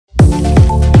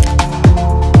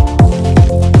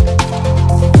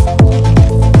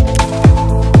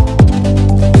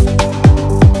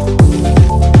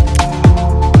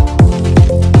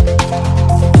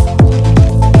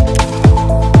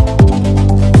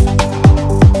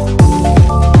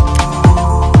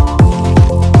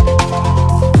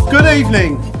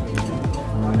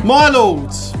My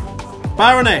lords,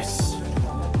 Baroness,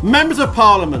 members of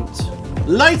Parliament,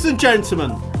 ladies and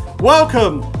gentlemen,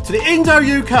 welcome to the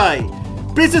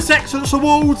Indo-UK Business Excellence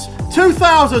Awards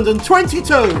 2022.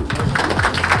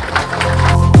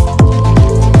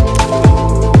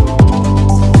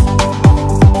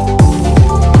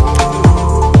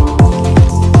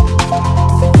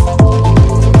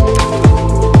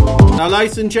 Now,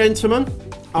 ladies and gentlemen,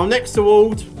 our next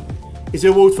award is the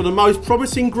award for the most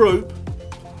promising group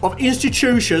of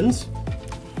institutions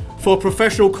for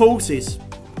professional courses,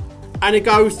 and it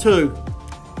goes to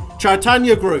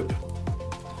Chaitanya Group.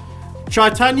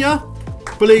 Chaitanya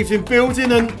believes in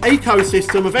building an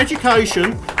ecosystem of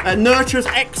education that nurtures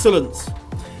excellence,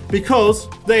 because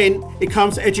then it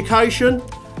comes to education,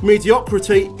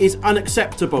 mediocrity is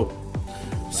unacceptable.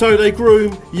 So they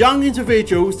groom young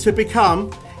individuals to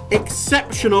become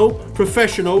exceptional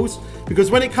professionals,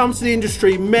 because when it comes to the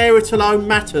industry, merit alone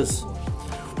matters.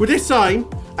 With this aim,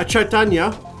 at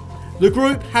Chaitanya, the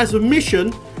group has a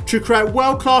mission to create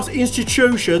world-class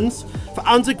institutions for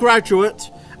undergraduate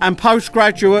and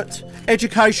postgraduate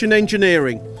education,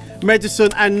 engineering, medicine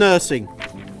and nursing.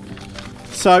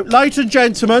 So, ladies and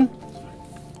gentlemen,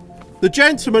 the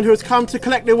gentleman who has come to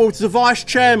collect the award is the Vice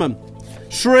Chairman,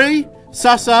 Sri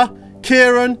Sasa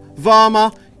Kiran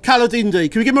Varma Kaladindi.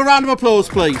 Can we give him a round of applause,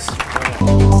 please?